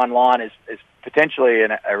sale in one line, is potentially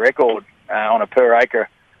a record on a per acre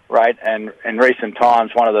rate, and in recent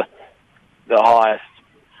times one of the highest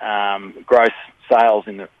gross sales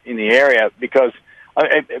in the area, because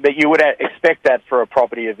but you would expect that for a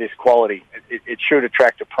property of this quality. It should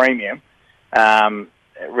attract a premium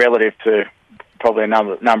relative to probably a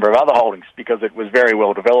number of other holdings, because it was very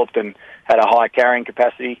well developed and had a high carrying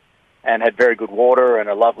capacity and had very good water and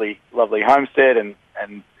a lovely homestead and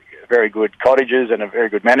very good cottages and a very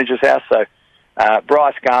good manager's house. So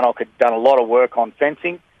Bryce Garnock had done a lot of work on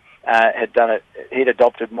fencing. He'd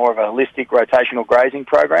adopted more of a holistic rotational grazing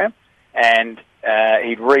program, and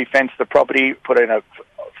he'd re-fenced the property, put in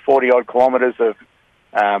 40-odd kilometres of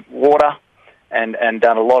water, and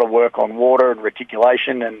done a lot of work on water and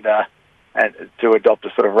reticulation and to adopt a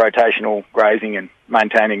sort of rotational grazing and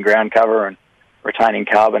maintaining ground cover and retaining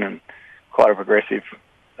carbon, and quite a progressive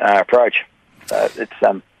approach. So it's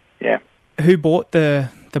Who bought the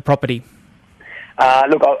property?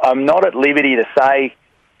 Look, I'm not at liberty to say,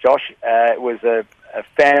 Josh. It was a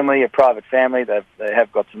family, a private family. They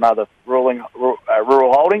have got some other rural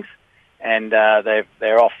holdings, and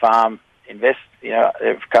they're off farm they're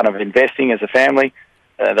kind of investing as a family.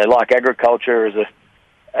 They like agriculture as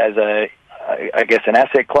a I guess an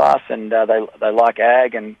asset class, and they like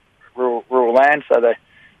ag and rural land. So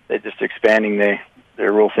they're just expanding their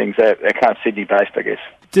rural things. They're kind of Sydney based, I guess.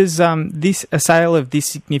 Does a sale of this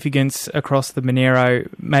significance across the Monero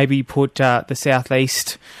maybe put the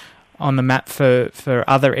southeast on the map for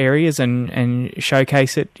other areas and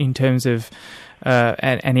showcase it in terms of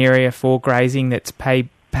an area for grazing that's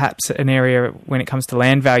perhaps an area when it comes to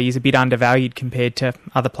land value is a bit undervalued compared to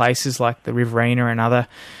other places like the Riverina and other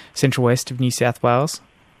central west of New South Wales?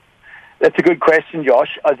 That's a good question,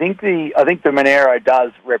 Josh. I think the Monero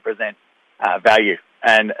does represent value,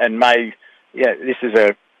 and this is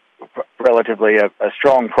a relatively a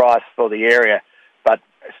strong price for the area, but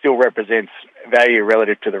still represents value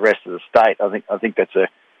relative to the rest of the state. I think that's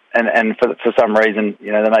and for some reason,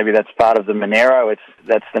 maybe that's part of the Monero.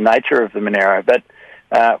 That's the nature of the Monero, but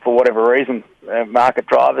for whatever reason, market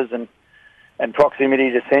drivers and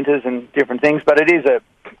proximity to centres and different things. But it is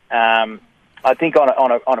I think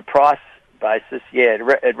on a price basis,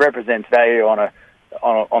 it represents value on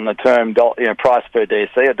the term price per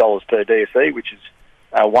DSC or dollars per DSC, which is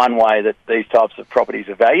one way that these types of properties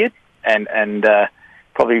are valued, and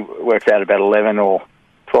probably works out about $1,100 or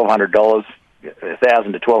 $1,200,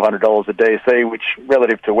 $1,000 to $1,200 a DSC, which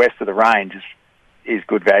relative to west of the range is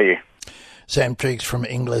good value. Sam Triggs from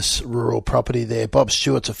Inglis Rural Property there. Bob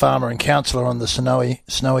Stewart's a farmer and councillor on the Snowy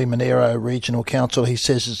Monero Regional Council. He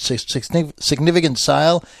says it's a significant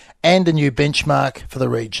sale and a new benchmark for the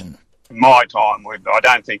region. In my time, I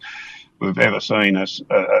don't think we've ever seen a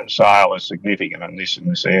sale as significant in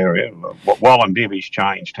this area. Wallumbibby's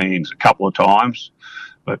changed hands a couple of times,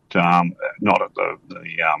 but not at the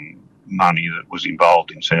money that was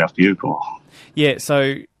involved in South Bukalong. Yeah,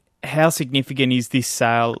 so how significant is this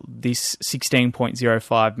sale, this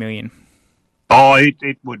 $16.05 million? Oh,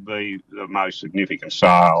 it would be the most significant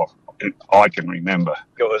sale I can remember.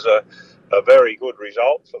 It was a very good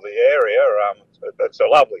result for the area. It's a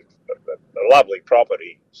lovely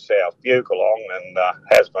property, South Bukalong, and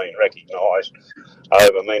has been recognised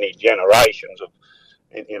over many generations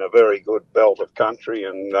in a very good belt of country,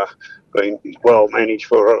 and been well managed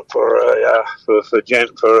for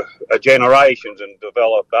generations and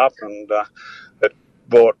developed up, and it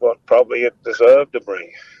brought what probably it deserved to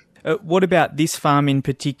bring. What about this farm in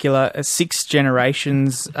particular? 6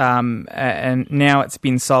 generations, and now it's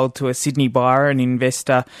been sold to a Sydney buyer, an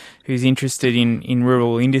investor who's interested in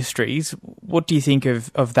rural industries. What do you think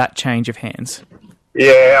of that change of hands?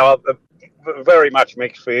 Yeah, very much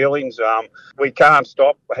mixed feelings. We can't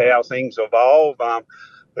stop how things evolve.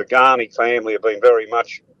 the Garney family have been very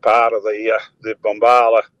much part of the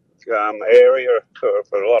Bombala area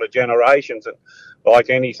for a lot of generations, and like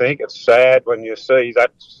anything, it's sad when you see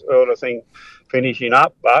that sort of thing finishing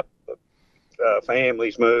up, but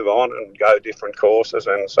families move on and go different courses,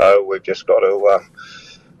 and so we've just got to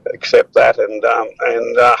accept that, and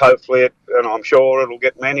hopefully, and I'm sure it'll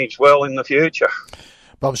get managed well in the future.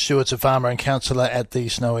 Bob Stewart's a farmer and councillor at the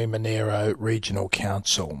Snowy Monero Regional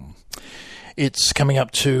Council. It's coming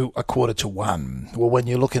up to 1:15. Well, when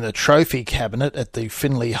you look in the trophy cabinet at the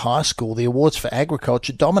Finley High School, the awards for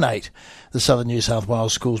agriculture dominate. The Southern New South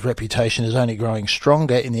Wales School's reputation is only growing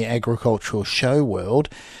stronger in the agricultural show world.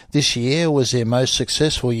 This year was their most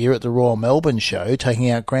successful year at the Royal Melbourne Show, taking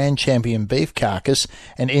out Grand Champion Beef Carcass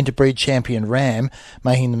and Interbreed Champion Ram,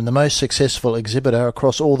 making them the most successful exhibitor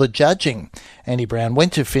across all the judging. Andy Brown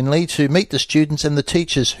went to Finley to meet the students and the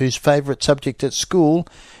teachers whose favourite subject at school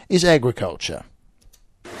is agriculture.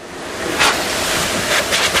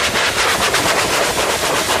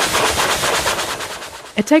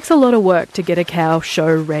 It takes a lot of work to get a cow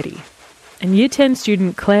show ready. And Year 10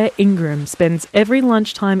 student Claire Ingram spends every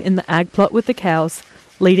lunchtime in the ag plot with the cows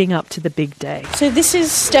leading up to the big day. So this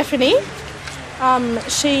is Stephanie.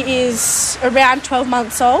 She is around 12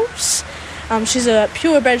 months old. She's a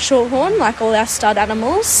purebred shorthorn, like all our stud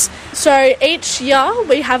animals. So each year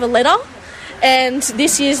we have a letter, and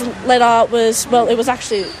this year's letter was, well, it would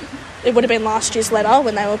have been last year's letter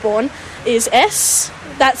when they were born, is S.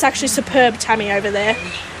 That's actually Superb Tammy over there.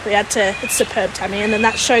 It's Superb Tammy. And then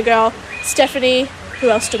that's Showgirl, Stephanie. Who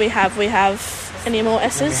else do we have? We have any more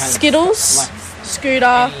S's? Skittles,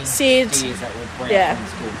 Scooter, Sid.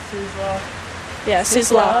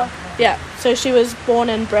 Sizzler. Yeah, so she was born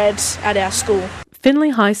and bred at our school. Finley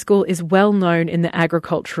High School is well known in the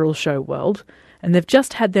agricultural show world, and they've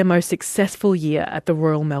just had their most successful year at the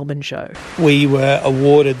Royal Melbourne Show. We were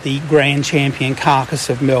awarded the Grand Champion Carcass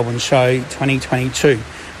of Melbourne Show 2022,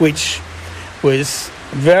 which was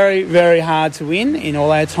very, very hard to win in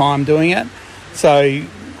all our time doing it. So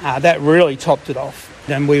that really topped it off.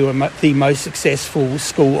 And we were the most successful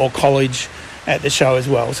school or college at the show as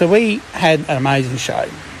well. So we had an amazing show.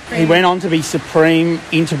 He went on to be Supreme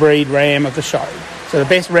Interbreed Ram of the show. So the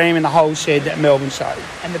best ram in the whole shed at Melbourne Show.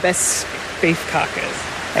 And the best beef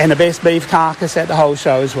carcass. And the best beef carcass at the whole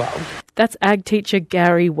show as well. That's ag teacher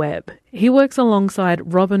Gary Webb. He works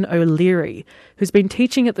alongside Robin O'Leary, who's been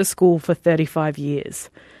teaching at the school for 35 years.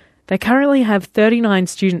 They currently have 39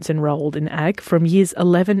 students enrolled in ag from years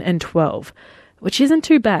 11 and 12, which isn't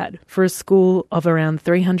too bad for a school of around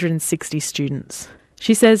 360 students.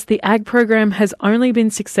 She says the ag program has only been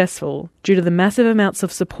successful due to the massive amounts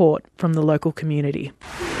of support from the local community.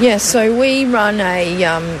 Yeah, so we run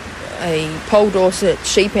a Pole Dorset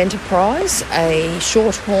sheep enterprise, a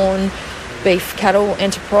shorthorn beef cattle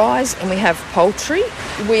enterprise, and we have poultry.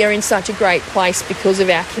 We are in such a great place because of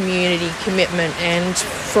our community commitment, and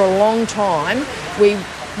for a long time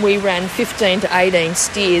we ran 15 to 18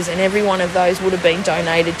 steers, and every one of those would have been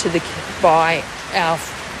donated by our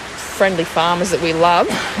friendly farmers that we love,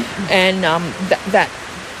 and that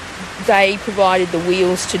they provided the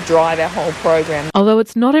wheels to drive our whole program. Although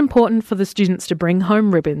it's not important for the students to bring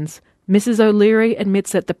home ribbons, Mrs. O'Leary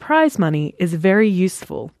admits that the prize money is very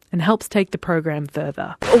useful and helps take the program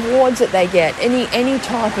further. Awards that they get, any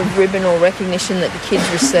type of ribbon or recognition that the kids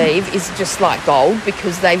receive is just like gold,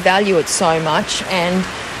 because they value it so much, and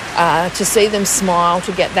to see them smile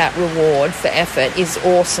to get that reward for effort is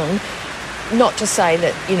awesome. Not to say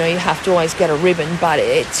that, you have to always get a ribbon, but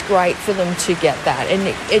it's great for them to get that. And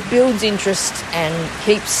it builds interest and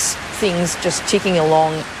keeps things just ticking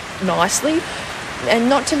along nicely. And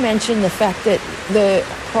not to mention the fact that the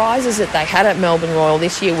prizes that they had at Melbourne Royal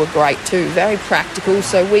this year were great too, very practical.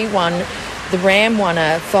 So the ram won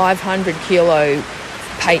a 500 kilo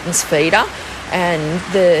Peyton's feeder, and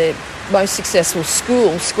the most successful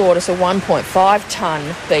school scored us a 1.5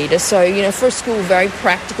 tonne feeder. So, for a school, very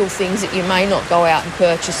practical things that you may not go out and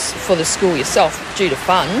purchase for the school yourself due to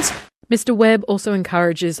funds. Mr. Webb also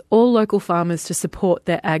encourages all local farmers to support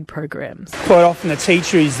their ag programs. Quite often the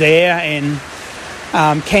teacher is there and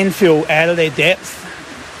can feel out of their depth,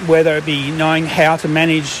 whether it be knowing how to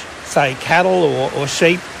manage, say, cattle or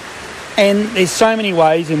sheep. And there's so many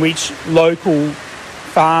ways in which local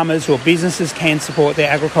farmers or businesses can support their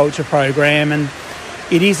agriculture program, and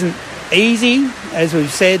it isn't easy, as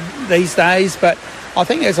we've said, these days, but I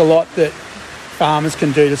think there's a lot that farmers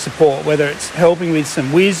can do to support, whether it's helping with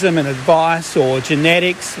some wisdom and advice, or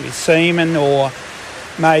genetics with semen, or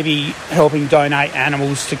maybe helping donate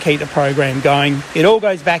animals to keep the program going. It all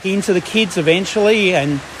goes back into the kids eventually,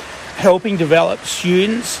 and helping develop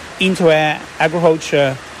students into our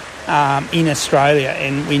agriculture in Australia,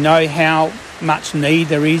 and we know how much need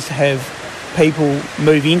there is to have people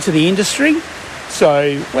move into the industry.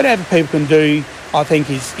 So whatever people can do, I think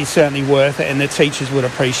is certainly worth it, and the teachers would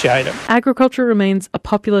appreciate it. Agriculture remains a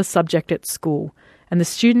popular subject at school, and the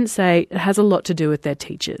students say it has a lot to do with their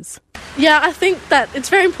teachers. Yeah, I think that it's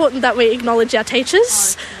very important that we acknowledge our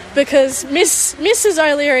teachers, because Mrs.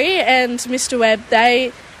 O'Leary and Mr. Webb,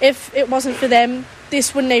 if it wasn't for them,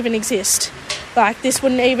 this wouldn't even exist. Like, this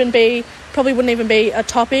probably wouldn't even be a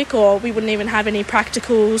topic, or we wouldn't even have any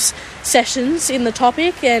practicals sessions in the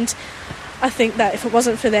topic. And I think that if it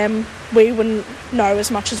wasn't for them, we wouldn't know as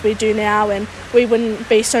much as we do now, and we wouldn't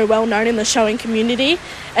be so well known in the showing community.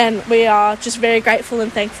 And we are just very grateful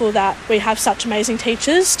and thankful that we have such amazing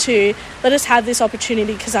teachers to let us have this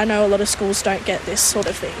opportunity, because I know a lot of schools don't get this sort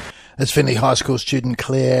of thing. That's Findlay High School student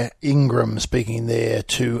Claire Ingram speaking there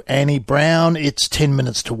to Annie Brown. It's 10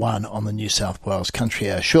 minutes to 1 on the New South Wales Country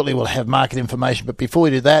Hour. Shortly we'll have market information, but before we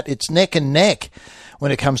do that, it's neck and neck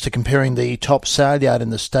when it comes to comparing the top sale yard in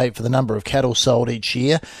the state for the number of cattle sold each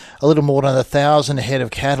year. A little more than 1,000 head of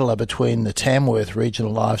cattle are between the Tamworth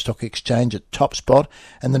Regional Livestock Exchange at top spot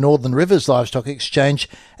and the Northern Rivers Livestock Exchange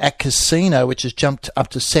at Casino, which has jumped up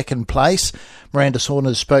to second place. Miranda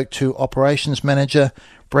Saunders spoke to Operations Manager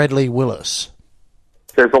Bradley Willis.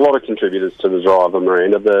 There's a lot of contributors to the driver,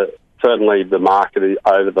 Miranda. Certainly the market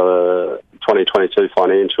over the 2022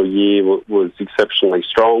 financial year was exceptionally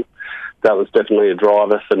strong. That was definitely a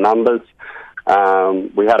driver for numbers.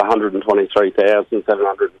 We had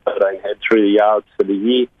 123,713 head through the yards for the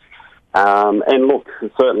year. And look,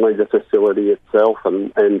 certainly the facility itself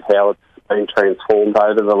and how it's been transformed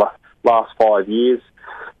over the last 5 years.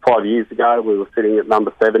 5 years ago, we were sitting at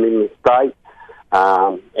number 7 in the state.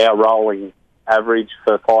 Our rolling average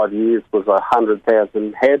for 5 years was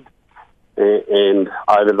 100,000 head, and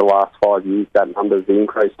over the last 5 years that number's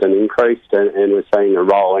increased, and we're seeing a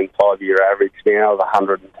rolling 5-year average now of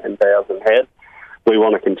 110,000 head. We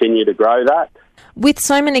want to continue to grow that. With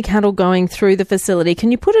so many cattle going through the facility,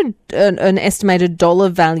 can you put an estimated dollar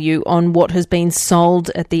value on what has been sold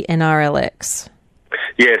at the NRLX?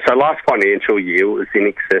 Yeah, so last financial year was in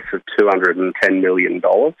excess of $210 million,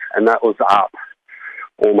 and that was up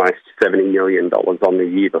almost $70 million on the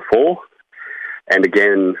year before. And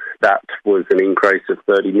again, that was an increase of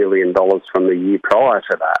 $30 million from the year prior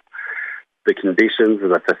to that. The conditions of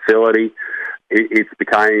the facility, it's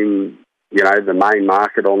became, the main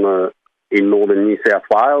market in northern New South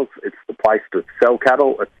Wales. It's the place to sell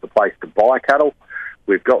cattle. It's the place to buy cattle.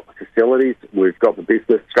 We've got the facilities. We've got the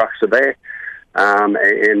business structure there.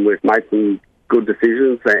 And we've made some good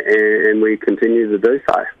decisions, and we continue to do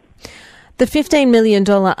so. The $15 million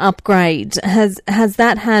upgrade, has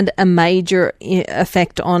that had a major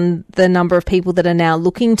effect on the number of people that are now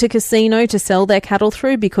looking to Casino to sell their cattle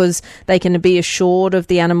through, because they can be assured of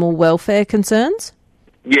the animal welfare concerns?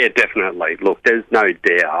 Yeah, definitely. Look, there's no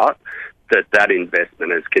doubt that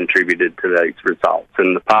investment has contributed to these results.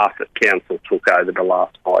 And the path that Council took over the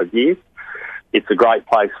last 5 years, it's a great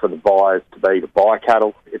place for the buyers to buy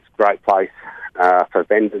cattle. It's a great place for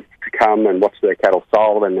vendors to come and watch their cattle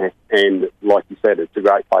sold, and like you said, it's a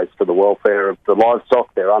great place for the welfare of the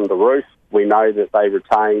livestock. They're under roof. We know that they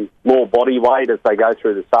retain more body weight as they go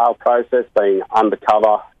through the sale process, being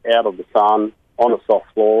undercover, out of the sun, on a soft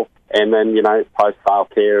floor, and then, post-sale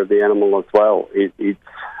care of the animal as well.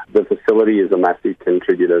 The facility is a massive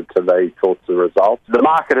contributor to these sorts of results. The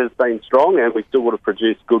market has been strong, and we still would have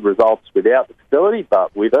produced good results without the facility,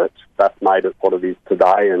 but with it, that's made it what it is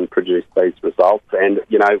today and produced these results. And,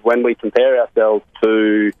 when we compare ourselves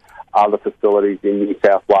to other facilities in New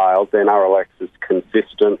South Wales, NRLX has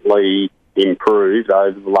consistently improved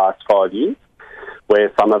over the last 5 years,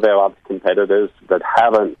 where some of our other competitors that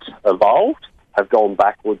haven't evolved have gone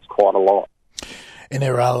backwards quite a lot.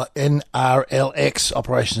 NRLX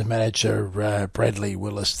Operations Manager Bradley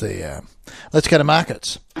Willis there. Let's go to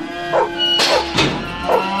markets.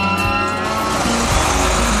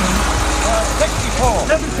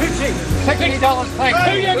 $60, thanks.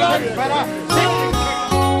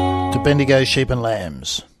 To Bendigo Sheep and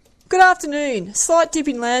Lambs. Good afternoon. Slight dip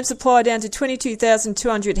in lamb supply down to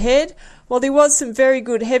 22,200 head. While there was some very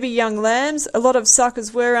good heavy young lambs, a lot of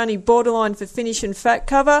suckers were only borderline for finish and fat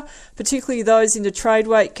cover, particularly those in the trade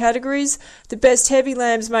weight categories. The best heavy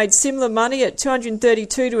lambs made similar money at $232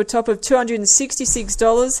 to a top of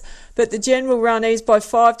 $266, but the general run eased by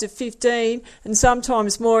 5 to 15 and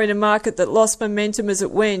sometimes more in a market that lost momentum as it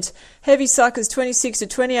went. Heavy suckers 26 to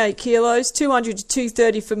 28 kilos, 200 to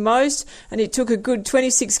 230 for most, and it took a good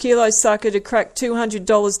 26 kilo sucker to crack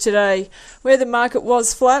 $200 today. Where the market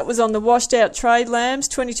was flat was on the washed out trade lambs,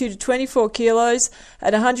 22 to 24 kilos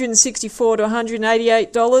at $164 to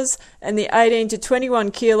 $188, and the 18 to 21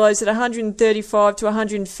 kilos at $135 to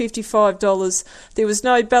 $155. There was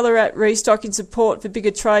no Ballarat restocking support for bigger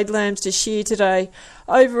trade lambs to shear today.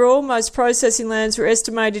 Overall, most processing lambs were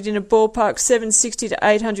estimated in a ballpark 760 to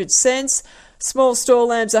 800 cents. Small store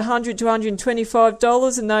lambs $100 to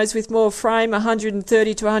 $125, and those with more frame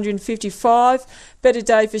 $130 to $155. Better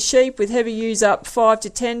day for sheep, with heavy ewes up $5 to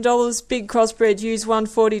 $10. Big crossbred ewes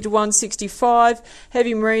 $140 to $165.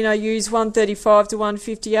 Heavy merino ewes $135 to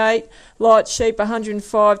 $158. Light sheep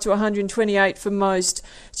 $105 to $128 for most.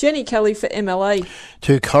 Jenny Kelly for MLA.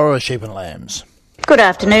 To Corowa sheep and lambs. Good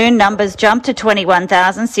afternoon. Numbers jumped to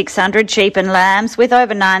 21,600 sheep and lambs, with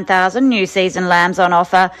over 9,000 new season lambs on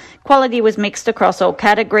offer. Quality was mixed across all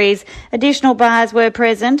categories. Additional buyers were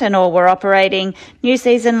present and all were operating. New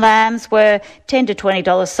season lambs were $10 to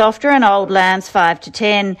 $20 softer and old lambs $5 to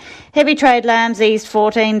 $10. Heavy trade lambs eased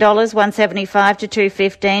 $14, $175 to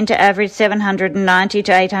 $215 to average $790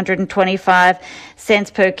 to $825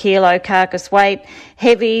 cents per kilo carcass weight.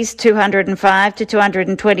 Heavies $205 to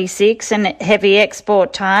 $226, and heavy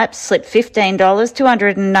export types slipped $15,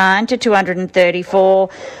 $209 to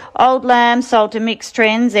 $234. Old lambs sold to mixed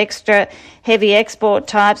trends. Extra heavy export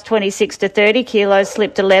types 26 to 30 kilos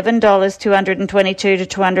slipped $11, $222 to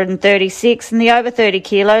 $236, and the over 30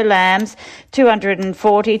 kilo lambs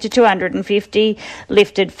 $240 to $250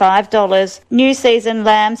 lifted $5. New season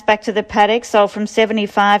lambs back to the paddock sold from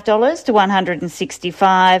 $75 to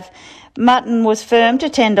 $165. Mutton was firm to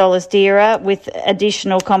 $10 dearer with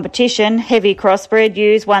additional competition. Heavy crossbred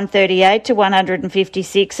ewes $138 to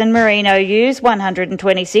 $156 and merino ewes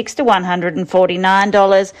 $126 to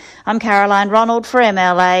 $149. I'm Caroline Ronald for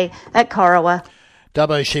MLA at Corowa.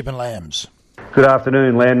 Dubbo sheep and lambs. Good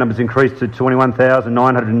afternoon. Lamb numbers increased to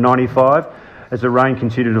 21,995 as the rain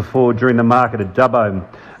continued to fall during the market at Dubbo.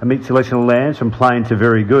 A mixed selection of lambs from plain to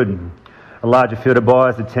very good. A larger field of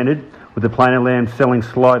buyers attended, with the plainer lambs selling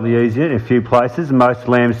slightly easier in a few places. Most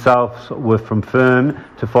lamb sales were from firm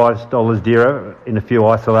to $5 dearer in a few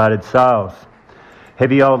isolated sales.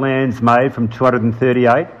 Heavy old lambs made from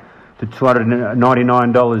 $238 to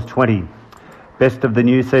 $299.20. Best of the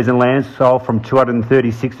new season lambs sold from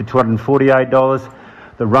 $236 to $248.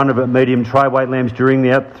 The run of medium tray weight lambs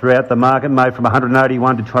throughout the market made from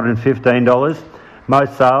 $181 to $215.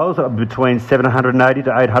 Most sales are between $780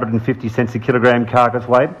 to $850 a kilogram carcass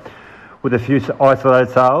weight, with a few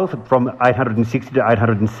isolated sales from $860 to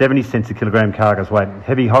 $870 a kilogram carcass weight.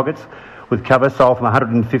 Heavy hoggets with cover sold from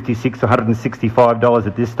 $156 to $165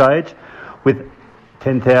 at this stage, with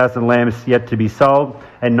 10,000 lambs yet to be sold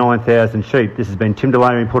and 9,000 sheep. This has been Tim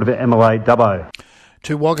Delaney reporting for MLA Dubbo.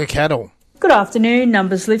 To Wagga cattle. Good afternoon.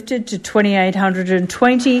 Numbers lifted to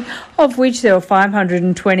 2,820, of which there were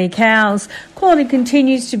 520 cows. Quality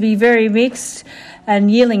continues to be very mixed,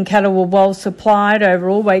 and yearling cattle were well supplied over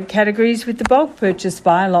all weight categories, with the bulk purchased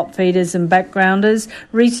by lot feeders and backgrounders.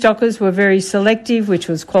 Restockers were very selective, which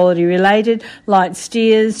was quality related. Light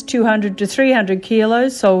steers 200 to 300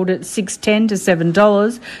 kilos sold at $6.10 to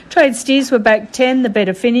 $7. Trade steers were back 10, the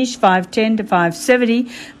better finish $5.10 to $5.70.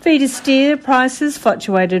 Feeder steer prices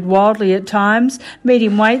fluctuated wildly at times.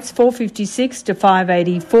 Medium weights $4.56 to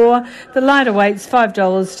 $5.84. The lighter weights $5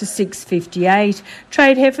 to $6.58.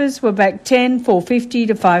 Trade heifers were back 10, $4.50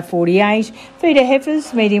 to $5.48. Feeder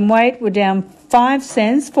heifers, medium weight, were down 5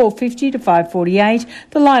 cents, $4.50 to $5.48.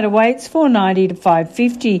 The lighter weights $4.90 to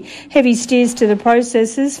 $5.50. Heavy steers to the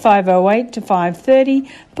processors $5.08 to $5.30.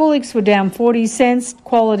 Bullocks were down 40 cents,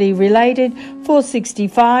 quality related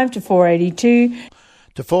 $4.65 to $4.82.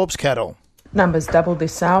 To Forbes cattle. Numbers doubled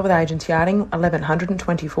this sale, with agents yarding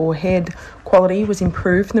 1,124 head. Quality was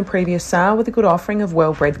improved from the previous sale, with a good offering of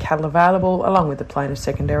well-bred cattle available, along with the plain of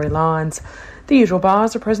secondary lines. The usual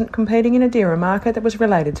buyers are present, competing in a dearer market that was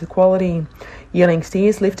related to quality. Yearling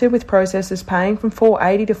steers lifted, with processors paying from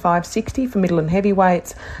 $4.80 to $5.60 for middle and heavy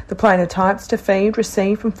weights. The plainer types to feed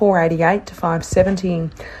received from $4.88 to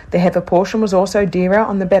 $5.70. The heifer portion was also dearer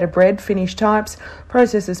on the better bred finished types.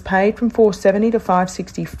 Processors paid from $4.70 to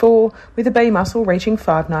 $5.64, with the B muscle reaching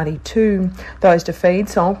 $5.92. Those to feed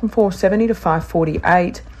sold from $4.70 to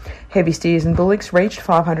 $5.48. Heavy steers and bullocks reached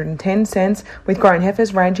 510 cents, with grown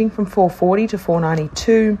heifers ranging from 440 to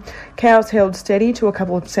 492. Cows held steady to a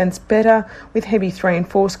couple of cents better, with heavy 3 and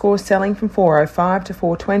 4 score selling from 405 to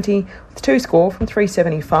 420, with 2 score from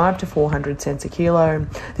 375 to 400 cents a kilo.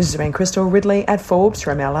 This has been Crystal Ridley at Forbes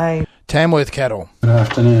from LA. Tamworth cattle. Good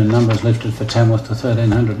afternoon. Numbers lifted for Tamworth to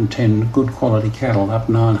 1,310 good quality cattle, up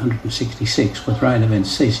 966, with rain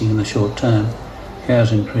events ceasing in the short term.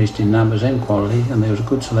 Cows increased in numbers and quality, and there was a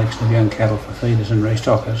good selection of young cattle for feeders and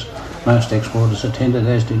restockers. Most exporters attended,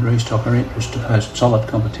 as did restocker interest, to post solid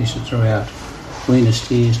competition throughout. Weaner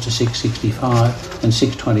steers to 665 and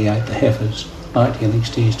 628 the heifers. Light yielding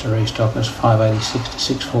steers to restockers 586 to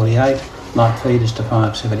 648, light feeders to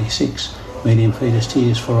 576. Medium feeder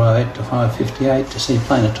steers 408 to 558 to see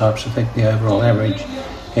plainer types affect the overall average.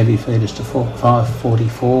 Heavy feeders to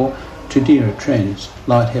 544 to dearer trends.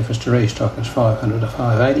 Light heifers to restockers 500 to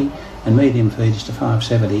 580 and medium feeders to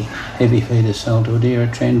 570. Heavy feeders sold to a dearer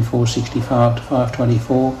trend 465 to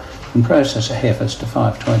 524 and processor heifers to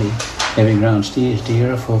 520. Heavy grown steers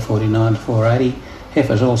dearer 449 to 480.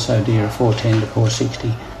 Heifers also dearer 410 to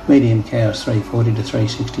 460. Medium cows 340 to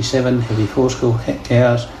 367. Heavy four-school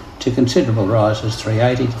cows to considerable rises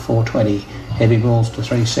 380 to 420, heavy bulls to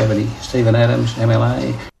 370. Stephen Adams,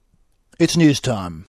 MLA. It's news time.